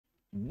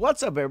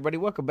What's up, everybody?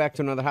 Welcome back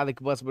to another highly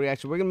combustible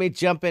reaction. We're gonna be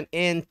jumping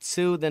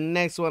into the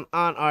next one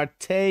on our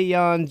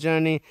Taeyeon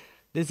journey.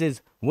 This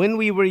is "When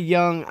We Were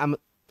Young."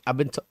 I've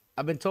been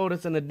told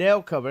it's an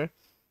Adele cover,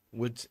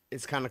 which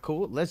is kind of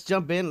cool. Let's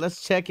jump in.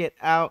 Let's check it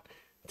out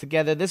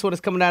together. This one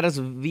is coming at us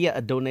via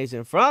a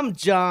donation from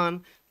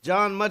John.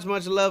 John, much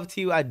love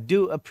to you. I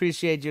do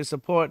appreciate your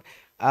support.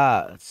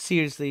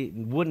 Seriously,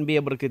 wouldn't be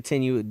able to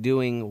continue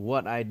doing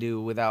what I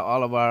do without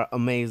all of our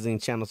amazing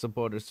channel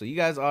supporters. So you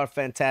guys are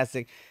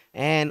fantastic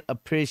and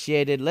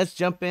appreciated. Let's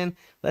jump in.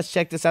 Let's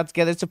check this out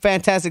together. It's a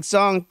fantastic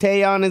song.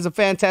 Taeyeon is a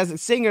fantastic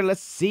singer.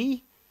 Let's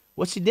see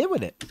what she did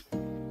with it.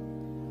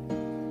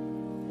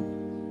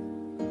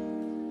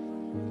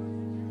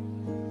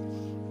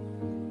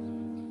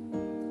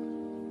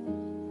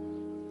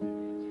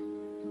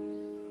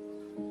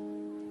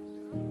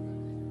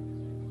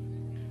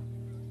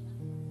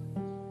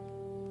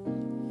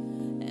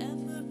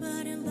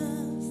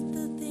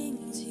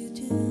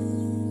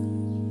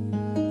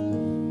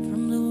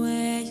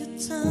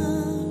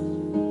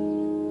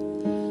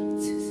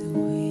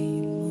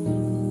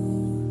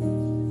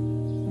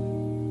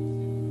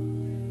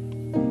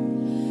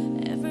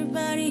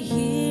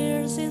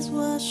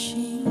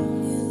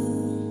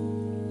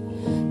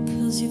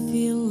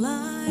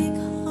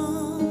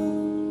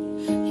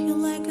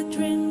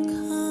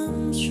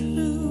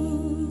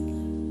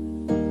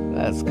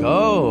 Let's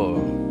go.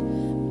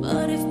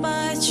 But if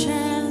by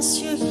chance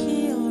you're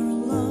here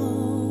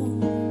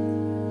alone,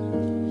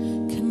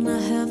 can I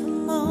have a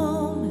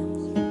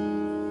moment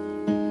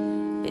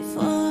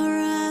before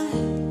I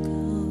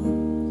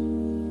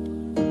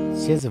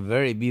go? She has a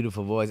very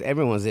beautiful voice.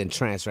 Everyone's in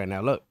trance right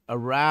now. Look,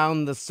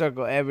 around the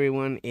circle,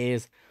 everyone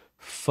is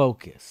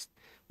focused.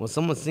 When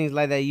someone sings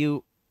like that,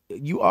 you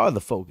are the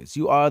focus.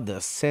 You are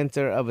the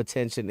center of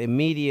attention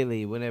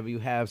immediately whenever you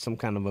have some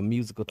kind of a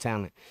musical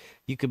talent.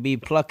 You could be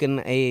plucking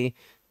a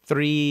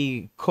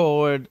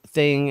 3-chord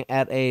thing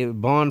at a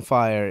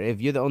bonfire.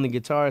 If you're the only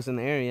guitarist in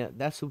the area,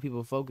 that's who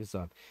people focus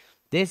on.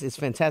 This is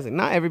fantastic.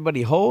 Not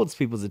everybody holds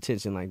people's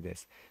attention like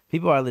this.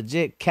 People are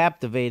legit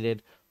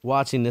captivated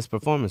watching this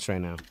performance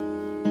right now.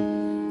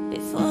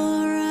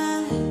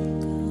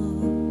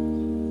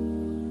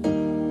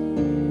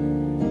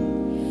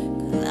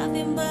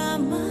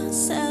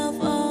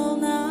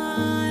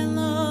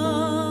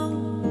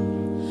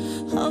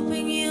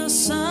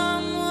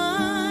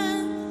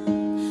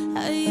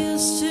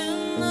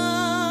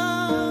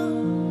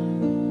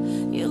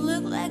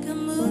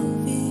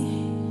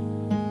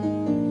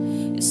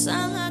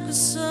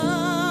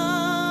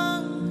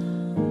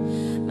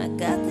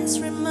 This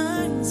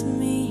reminds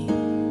me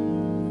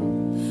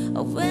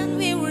of when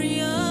we were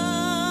young.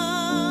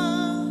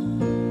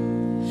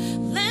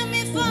 Let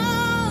me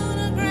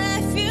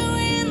photograph you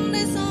in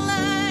this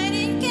light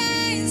in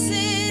case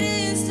it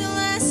is the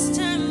last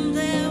time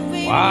that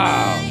we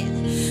might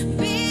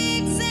be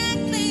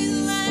exactly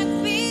like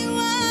we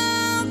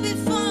were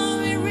before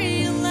we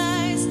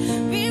realized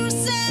we were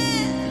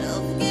sad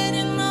of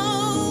getting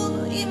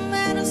old. It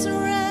made us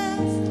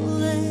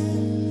restless.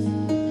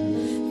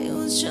 It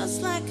was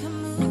just like a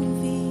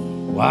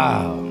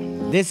wow,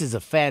 this is a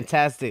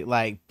fantastic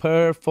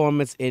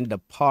performance in the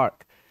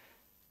park.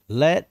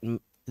 This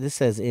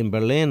says in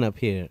Berlin up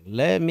here.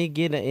 Let me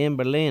get it in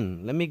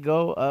Berlin. Let me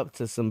go up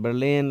to some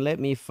Berlin. Let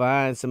me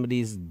find some of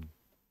these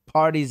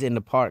parties in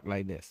the park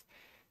like this.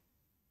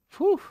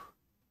 Whew.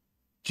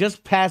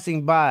 Just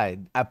passing by,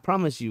 I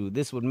promise you,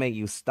 this would make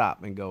you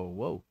stop and go,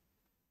 whoa,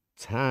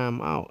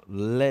 time out.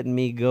 Let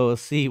me go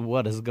see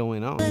what is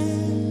going on.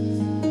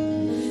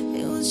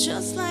 It was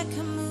just like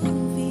a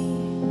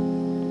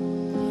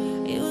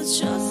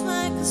just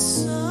like a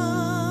song.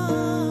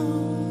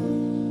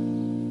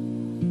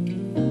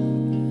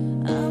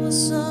 I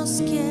was so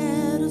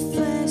scared to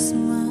face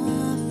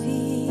my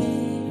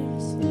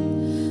fears.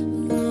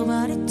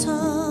 Nobody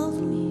told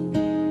me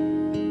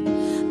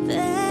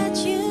that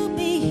you'd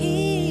be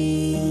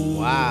here.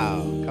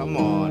 Wow, come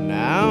on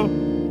now.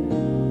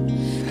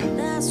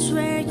 That's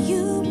where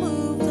you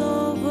moved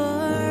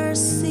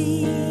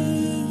overseas.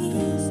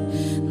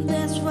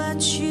 That's what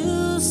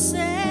you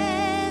said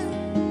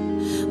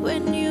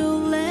when you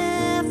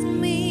left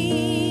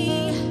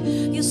me.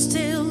 You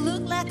still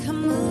look like a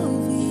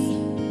movie.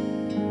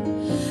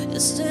 You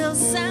still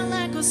sound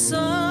like a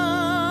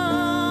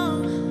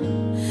song.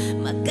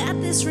 My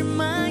God, this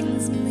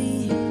reminds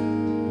me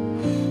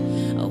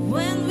of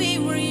when we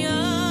were young.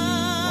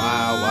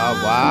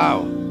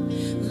 Wow.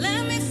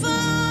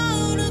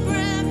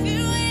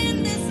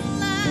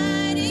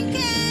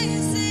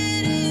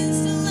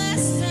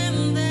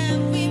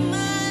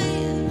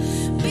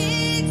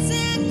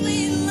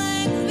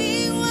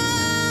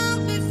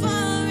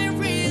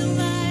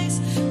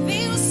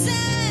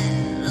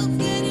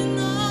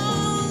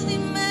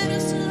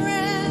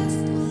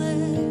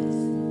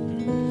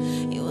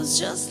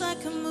 Just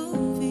like a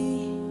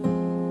movie,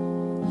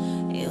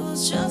 it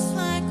was just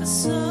like a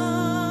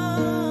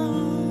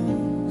song.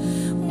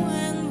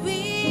 When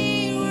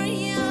we were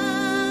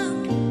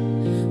young,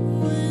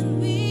 when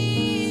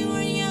we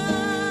were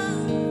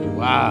young,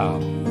 wow.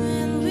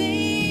 when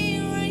we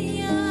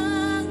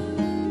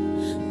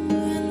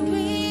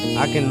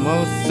I can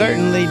most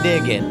certainly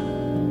dig it.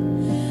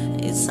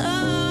 It's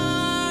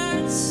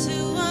hard to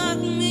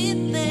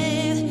admit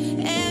that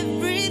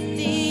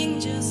everything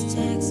just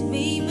takes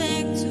me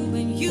back to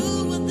when you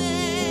were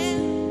there.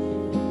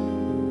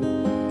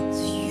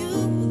 So you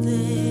were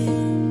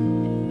there.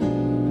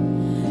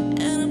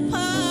 And a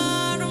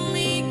part of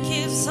me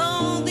keeps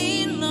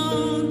holding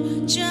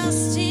on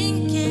just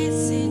in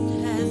case it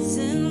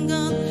hasn't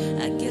gone.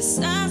 I guess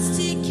I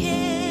still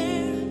care.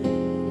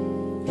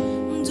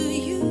 Do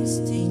you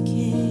still care?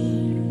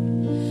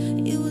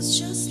 It was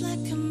just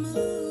like a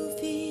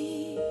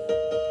movie.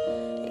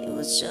 It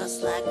was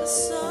just like a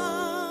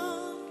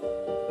song.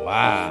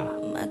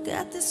 Wow. I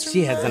got this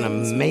She has an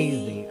reminds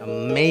me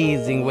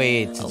amazing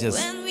way to of just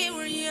when we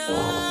were young.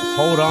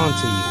 hold on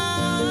to you.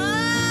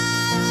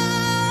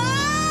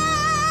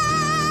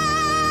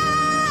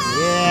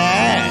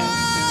 Yeah.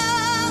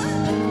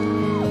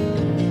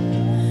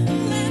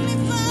 Let me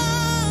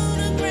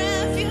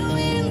photograph you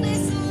in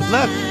this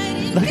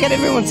Look at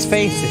everyone's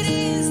faces.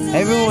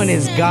 Everyone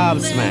is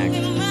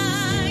gobsmacked.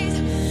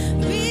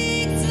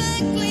 Be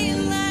exactly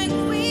like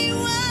we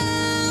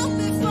were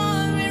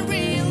before we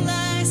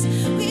realized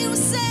we were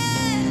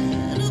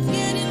sad of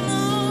getting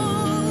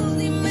old.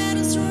 It made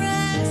us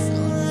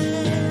restless.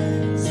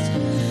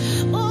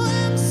 Oh,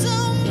 I'm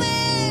so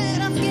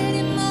mad of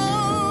getting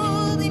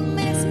old. It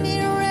makes me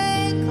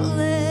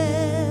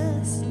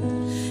reckless.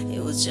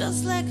 It was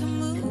just like a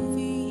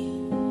movie.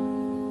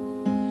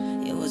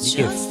 It was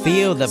You can just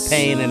feel like the a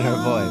pain in her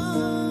voice.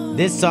 song.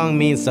 This song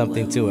means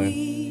something to her.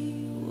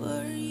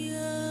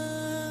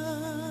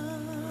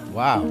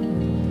 Wow.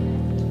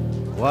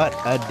 What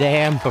a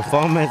damn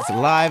performance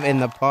live in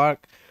the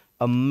park.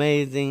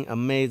 Amazing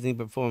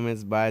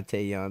performance by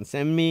Taeyeon.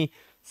 Send me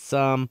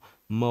some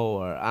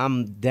more.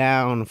 I'm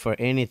down for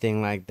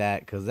anything like that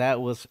because that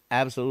was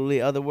absolutely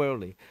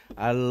otherworldly.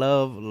 I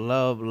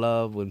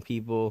love when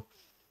people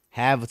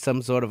have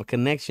some sort of a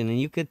connection, and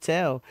you could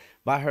tell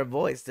by her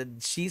voice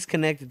that she's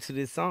connected to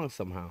this song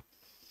somehow.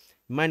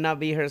 Might not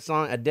be her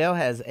song. Adele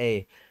has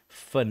a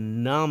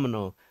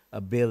phenomenal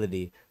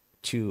ability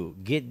to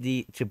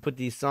put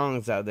these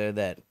songs out there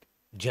that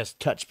just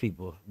touch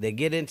people. They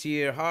get into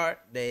your heart,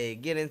 they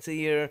get into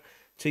your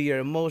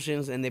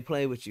emotions, and they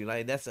play with you.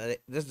 Like this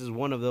is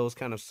one of those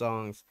kind of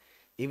songs.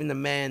 Even the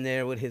man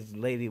there with his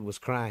lady was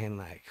crying.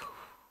 Like,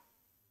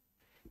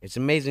 it's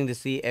amazing to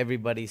see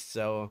everybody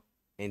so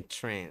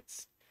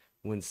entranced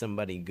when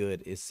somebody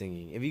good is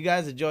singing. If you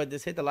guys enjoyed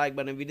this, hit the like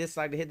button. If you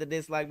disliked it, hit the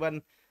dislike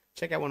button.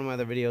 Check out one of my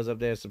other videos up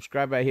there.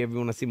 Subscribe right here if you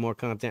want to see more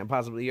content,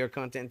 possibly your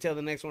content. Until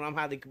the next one, I'm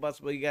highly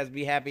combustible. You guys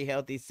be happy,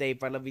 healthy,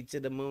 safe. I love you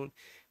to the moon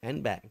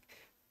and back.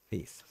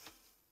 Peace.